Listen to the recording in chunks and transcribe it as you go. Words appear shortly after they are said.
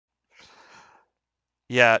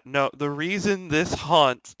Yeah, no, the reason this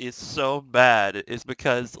haunt is so bad is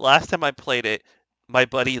because last time I played it, my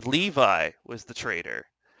buddy Levi was the traitor,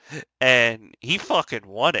 and he fucking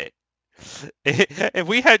won it. And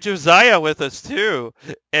we had Josiah with us too,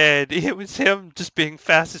 and it was him just being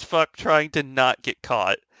fast as fuck trying to not get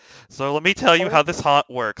caught. So let me tell you how this haunt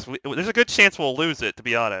works. There's a good chance we'll lose it, to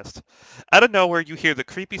be honest. Out of nowhere, you hear the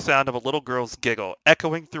creepy sound of a little girl's giggle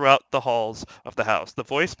echoing throughout the halls of the house. The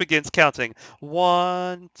voice begins counting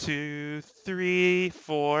 1, 2, 3,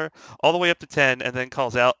 4, all the way up to 10, and then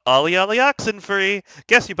calls out, "Ollie, Ollie, Oxenfree!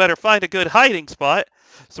 Guess you better find a good hiding spot."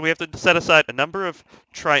 So we have to set aside a number of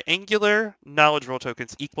triangular knowledge roll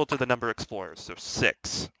tokens equal to the number of explorers, so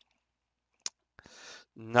 6.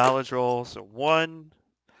 Knowledge roll, so 1,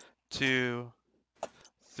 2,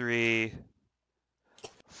 3,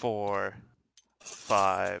 4,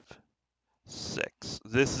 5, 6.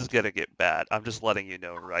 This is gonna get bad. I'm just letting you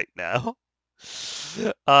know right now.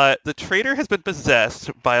 The traitor has been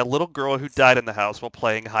possessed by a little girl who died in the house while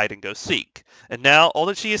playing hide and go seek, and now all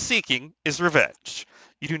that she is seeking is revenge.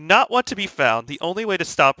 You do not want to be found. The only way to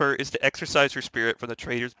stop her is to exorcise her spirit from the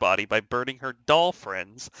traitor's body by burning her doll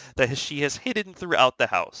friends that she has hidden throughout the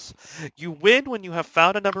house. You win when you have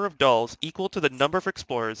found a number of dolls equal to the number of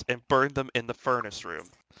explorers and burn them in the furnace room.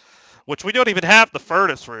 Which we don't even have the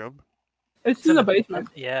furnace room. It's in the basement.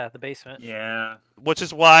 Yeah, the basement. Yeah. Which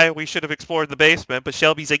is why we should have explored the basement, but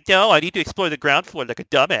Shelby's like, no, I need to explore the ground floor like a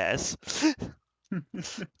dumbass.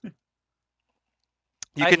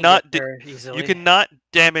 You cannot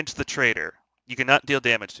damage the traitor. You cannot deal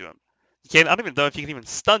damage to him. You can't. I don't even know if you can even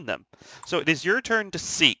stun them. So it is your turn to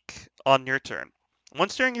seek on your turn.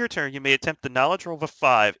 Once during your turn, you may attempt the knowledge roll of a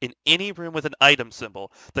 5 in any room with an item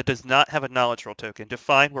symbol that does not have a knowledge roll token to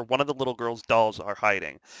find where one of the little girl's dolls are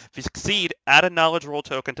hiding. If you succeed, add a knowledge roll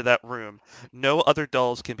token to that room. No other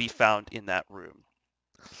dolls can be found in that room.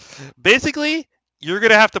 Basically, you're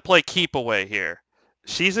going to have to play keep away here.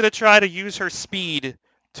 She's going to try to use her speed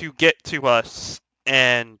to get to us,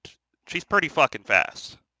 and she's pretty fucking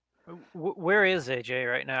fast. Where is AJ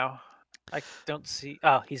right now? I don't see...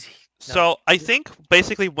 Oh, he's... No. So, I think,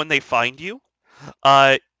 basically, when they find you,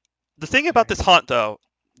 the thing about this haunt, though,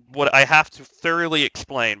 what I have to thoroughly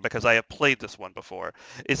explain, because I have played this one before,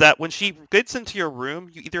 is that when she gets into your room,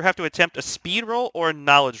 you either have to attempt a speed roll or a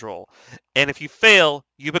knowledge roll. And if you fail,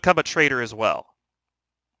 you become a traitor as well.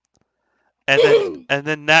 And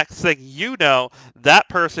then next thing you know, that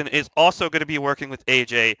person is also going to be working with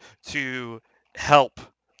AJ to help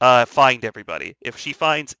find everybody. If she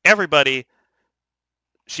finds everybody,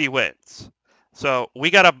 she wins. So we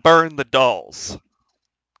got to burn the dolls.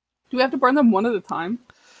 Do we have to burn them one at a time?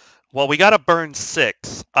 Well, we got to burn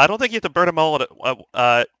 6. I don't think you have to burn them all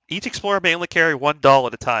at each explorer may only carry 1 doll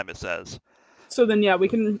at a time, it says. So then, yeah, we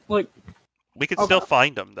can, like... We can still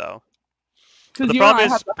find them, though. The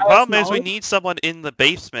problem is we need someone in the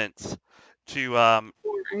basement to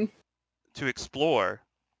explore.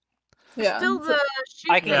 Yeah. Still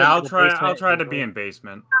I'll try to be in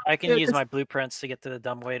basement. I can use my blueprints to get to the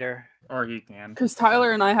dumbwaiter. Or he can. Because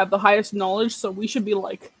Tyler and I have the highest knowledge, so we should be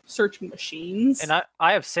like searching machines. And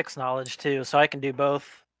I have 6 knowledge too, so I can do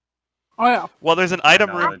both. Oh yeah. Well, there's an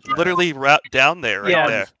item room literally down there, right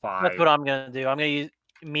there. That's what I'm gonna do. I'm gonna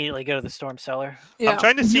immediately go to the storm cellar. Yeah. I'm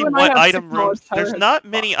trying to see what item rooms. There's not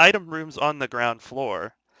many item rooms on the ground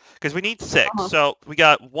floor. Because we need 6. So we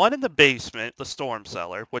got 1 in the basement, the storm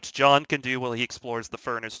cellar, which John can do while he explores the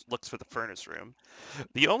furnace, looks for the furnace room.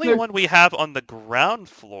 The only one we have on the ground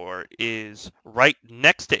floor is right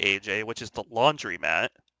next to AJ, which is the laundromat.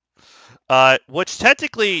 Which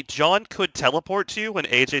technically John could teleport to when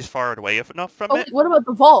AJ's far away enough from it. What about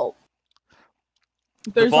the vault?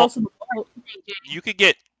 There's also the vault. You could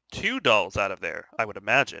get 2 dolls out of there, I would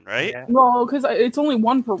imagine, right? Yeah. No, because it's only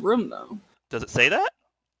 1 per room, though. Does it say that?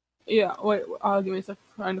 Yeah, wait, give me a second.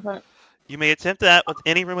 Trying to find it. You may attempt that with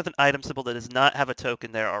any room with an item symbol that does not have a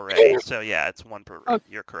token there already. So yeah, it's 1 per room. Okay.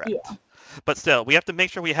 You're correct. Yeah. But still, we have to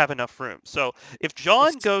make sure we have enough room. So if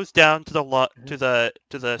John goes down to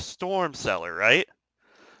the storm cellar, right?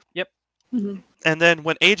 Yep. Mm-hmm. And then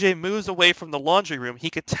when AJ moves away from the laundry room,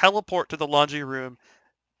 he could teleport to the laundry room,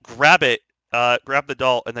 grab the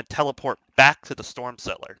doll, and then teleport back to the storm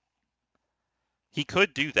cellar. He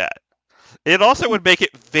could do that. It also would make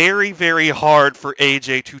it very, very hard for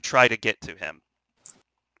AJ to try to get to him.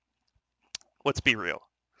 Let's be real.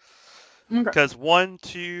 Because 1,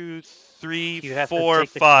 2, 3, 4,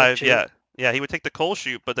 5, yeah, he would take the coal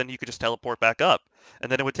chute, but then you could just teleport back up, and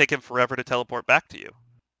then it would take him forever to teleport back to you.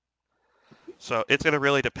 So it's gonna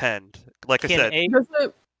really depend. Like I said,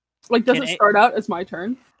 does it start out as my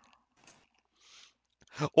turn?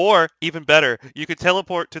 Or, even better, you could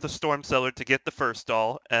teleport to the storm cellar to get the first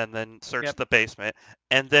doll, and then search Yep. the basement,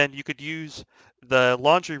 and then you could use the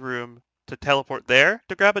laundry room to teleport there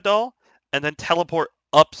to grab a doll, and then teleport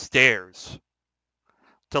upstairs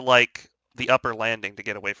to, like, the upper landing to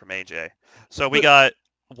get away from AJ. So we got,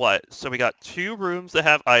 what? So we got 2 rooms that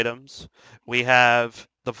have items. We have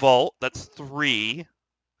the vault, that's 3.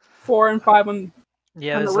 4 and 5 on.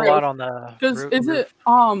 Yeah, On the there's a roof. lot on the Because roof. is it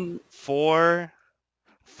 4,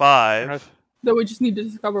 5. that we just need to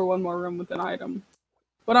discover one more room with an item?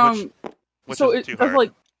 But Which so isn't it too does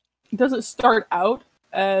hard. does it start out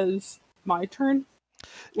as my turn?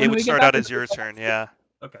 It would start out as your turn, yeah.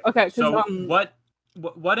 Okay. Okay, 'cause, So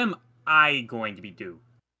what am I going to be doing?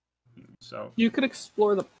 So You could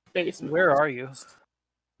explore the basement. Where are you?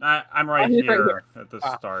 I'm right he's right here at the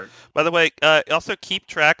start. By the way, also keep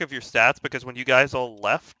track of your stats, because when you guys all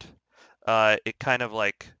left, it kind of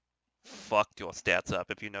like fucked your stats up.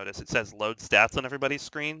 If you notice, it says load stats on everybody's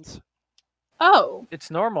screens. Oh, It's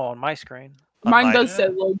normal on my screen. On mine mine. does say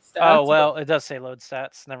load stats. Oh, well, it does say load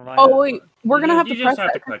stats. Never mind. Oh wait, we're gonna have to You press just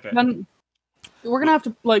have to that. click it. Then we're gonna have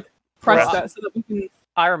to like press Press. that so that we can.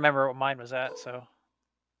 I remember what mine was at, so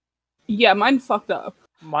Yeah, mine fucked up.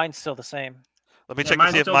 mine's still the same. Let me Yeah, check to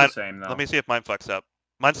mine's see if still mine. the same, though. Let me see if mine fucks up.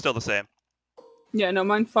 Mine's still the same. Yeah, no,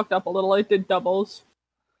 mine fucked up a little. I did doubles.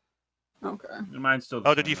 Okay. Mine's still the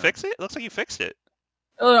Oh, same. did you fix it? It looks like you fixed it.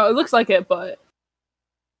 Oh no, it looks like it, but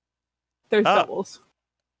there's Oh. doubles.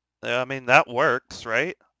 I mean, that works,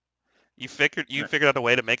 right? You figured out a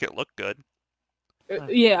way to make it look good.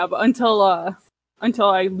 Yeah, but until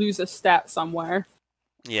I lose a stat somewhere.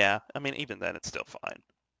 Yeah, I mean, even then, it's still fine.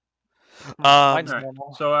 Mine's Alright,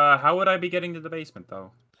 normal. so how would I be getting to the basement,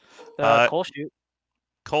 though? Coal chute.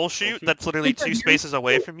 Coal chute, chute? that's literally It's a 2 new spaces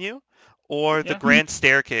away from you, or the Yeah. grand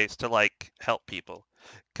staircase to, like, help people.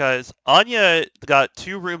 Because Anya got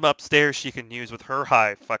 2 room upstairs she can use with her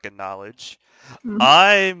high fucking knowledge. Mhm.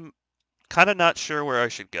 I'm kind of not sure where I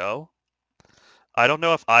should go. I don't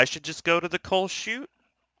know if I should just go to the coal chute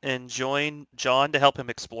and join John to help him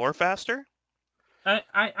explore faster.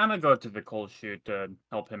 I'm gonna go to the coal chute to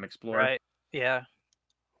help him explore. Right. Yeah.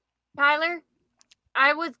 Tyler,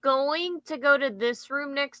 I was going to go to this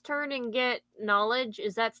room next turn and get knowledge.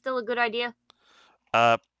 Is that still a good idea?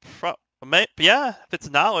 Yeah, if it's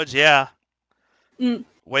knowledge, yeah. Mm.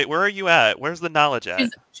 Wait, where are you at? Where's the knowledge at?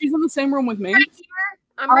 She's in the same room with me. Right here.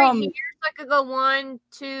 I'm right Um, here, so I could go 1,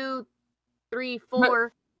 2, 3,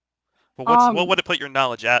 4. Well, what would it put your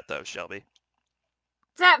knowledge at, though, Shelby?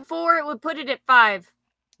 It's at 4. It would put it at 5.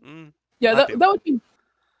 Yeah, Might be.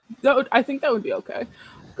 that would I think that would be okay.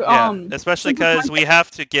 Yeah, especially since it's my because we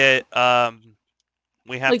have to get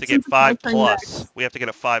Like, to since get it's my 5 turn plus. next. We have to get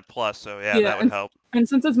a 5 plus, so yeah, Yeah, that would help. And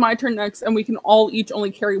since it's my turn next, and we can all each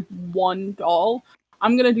only carry 1 doll,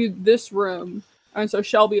 I'm gonna do this room, and so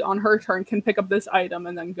Shelby on her turn can pick up this item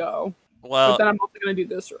and then go. Well, But then I'm also gonna do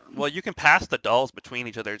this room. well, you can pass the dolls between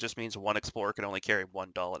each other. It just means one explorer can only carry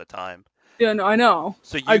 1 doll at a time. Yeah, no, I know.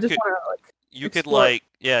 So I you just could want to like. you could explore.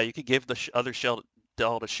 you could give the other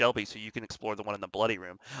doll to Shelby so you can explore the one in the bloody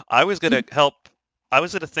room. I was gonna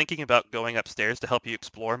thinking about going upstairs to help you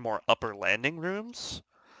explore more upper landing rooms.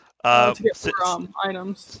 To get more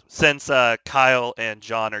items. Since Kyle and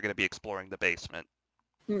John are going to be exploring the basement.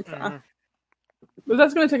 Okay. Mm-hmm. But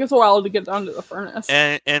that's gonna take us a while to get down to the furnace.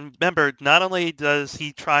 And remember, not only does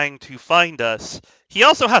he trying to find us, he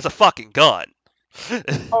also has a fucking gun.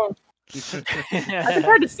 Oh, I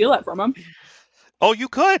tried to steal that from him. Oh, you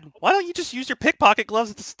could. Why don't you just use your pickpocket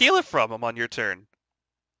gloves to steal it from him on your turn?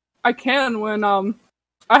 I can when I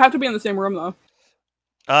have to be in the same room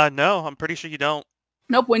though. No, I'm pretty sure you don't.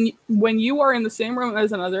 Nope. When you are in the same room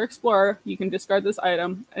as another explorer, you can discard this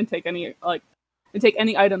item and take any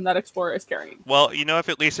item that explorer is carrying. Well, you know, if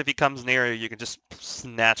at least if he comes near you, you can just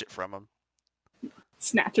snatch it from him.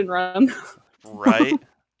 Snatch and run. Right?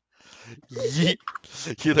 Yeet.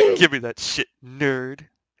 You're like, give me that shit, nerd.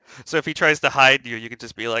 So if he tries to hide you, you can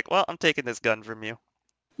just be like, well, I'm taking this gun from you.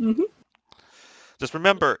 Mhm. Just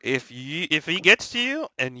remember, if he gets to you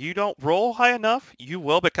and you don't roll high enough, you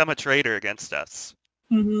will become a traitor against us.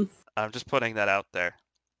 Mhm. I'm just putting that out there.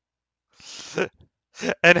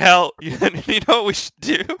 And hell, you know what we should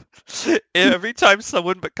do? Every time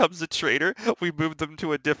someone becomes a traitor, we move them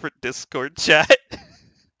to a different Discord chat.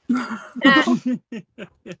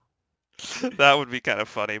 That would be kind of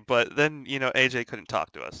funny, but then, you know, AJ couldn't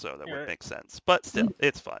talk to us, so that would make sense. But still,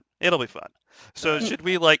 it's fun. It'll be fun. So should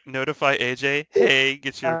we, like, notify AJ, hey,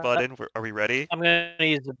 get your butt in? Are we ready? I'm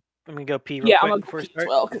gonna go pee real Yeah, quick I'm before gonna we as start.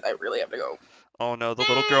 well because I really have to go. Oh no, the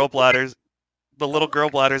little girl bladders. The little girl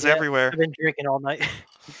bladders Yeah. everywhere. I've been drinking all night.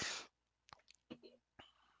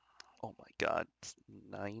 God,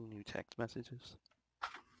 9 new text messages.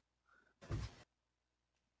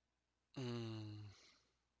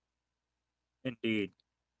 Indeed.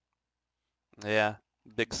 Yeah,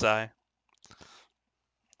 big sigh.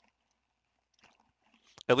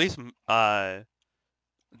 At least,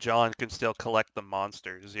 John can still collect the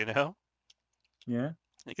monsters, you know? Yeah.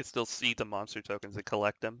 You can still see the monster tokens and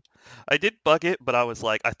collect them. I did bug it, but I was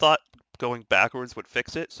like, I thought going backwards would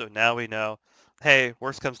fix it, so now we know, hey,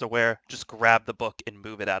 worst comes to where, just grab the book and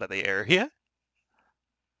move it out of the area.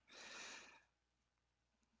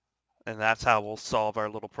 And that's how we'll solve our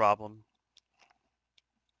little problem.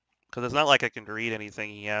 Because it's not like I can read anything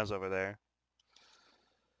he has over there.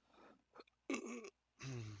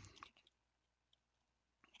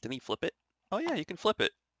 Didn't he flip it? Oh yeah, you can flip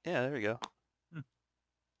it. Yeah, there we go.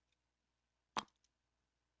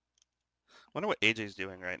 Wonder what AJ's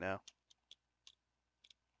doing right now.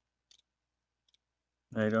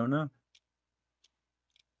 I don't know.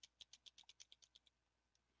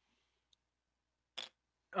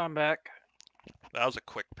 I'm back. That was a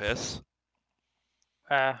quick piss.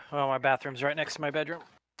 Well, my bathroom's right next to my bedroom.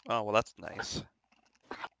 Oh, well, that's nice.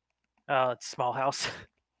 It's a small house.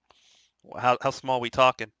 How small we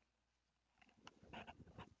talking?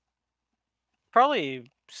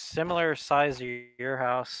 Probably similar size to your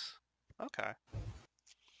house. Okay.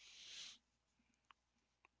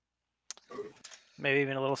 Maybe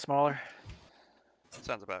even a little smaller.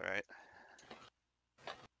 Sounds about right.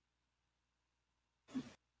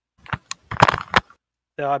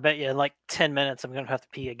 Though I bet you in like 10 minutes I'm gonna have to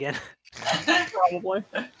pee again. Probably.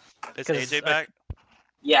 Is 'Cause AJ back?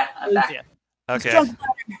 Yeah, I'm back. Yeah. Okay.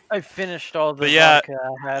 I finished all the But yeah, vodka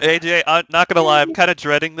I had. AJ, I'm not gonna lie, I'm kind of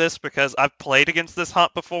dreading this because I've played against this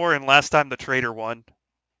hunt before, and last time the traitor won.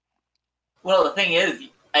 Well, the thing is,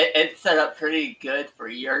 it's set up pretty good for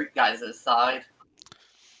your guys' side.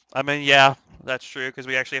 I mean, yeah, that's true, because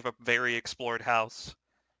we actually have a very explored house.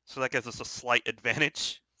 So that gives us a slight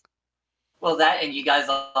advantage. Well, that and you guys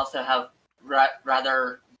also have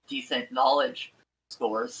rather decent knowledge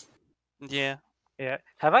scores. Yeah. Yeah.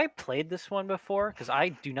 Have I played this one before? Because I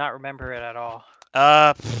do not remember it at all.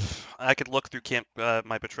 I could look through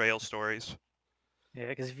my betrayal stories. Yeah,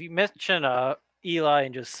 because if you mention Eli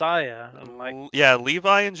and Josiah, I'm like, Yeah,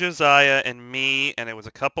 Levi and Josiah and me, and it was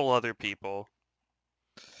a couple other people.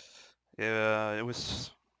 Yeah, it was.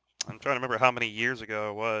 I'm trying to remember how many years ago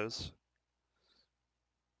it was.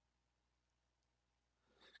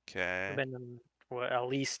 Okay. been what, at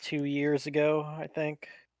least 2 years ago, I think,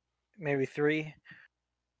 maybe 3.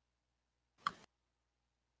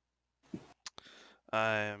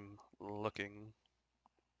 I'm looking.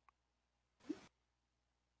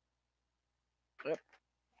 Yep.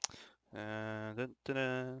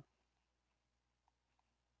 Da-da-da.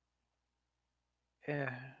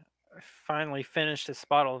 Yeah, I finally finished this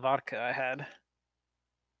bottle of vodka I had.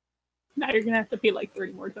 Now you're gonna have to pee like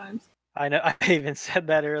 30 more times. I know. I even said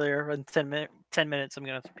that earlier. In 10 minutes, I'm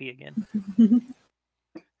gonna have to pee again. Because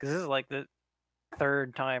this is like the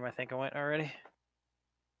 3rd time I think I went already.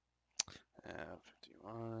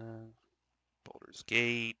 51. Boulder's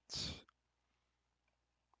Gate.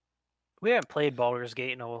 We haven't played Baldur's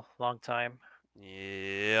Gate in a long time.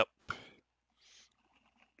 Yep.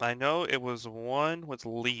 I know it was one with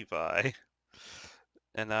Levi.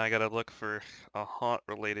 And now I gotta look for a haunt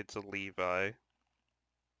related to Levi.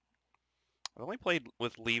 I've only played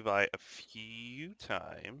with Levi a few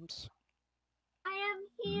times. I am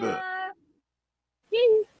here.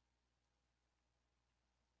 Yay.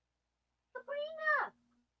 Sabrina,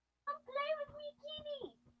 come play with me,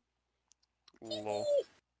 kitty. Lol.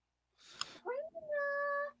 Sabrina.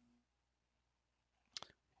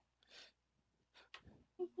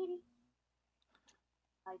 Hey, kitty.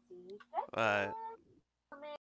 I see you.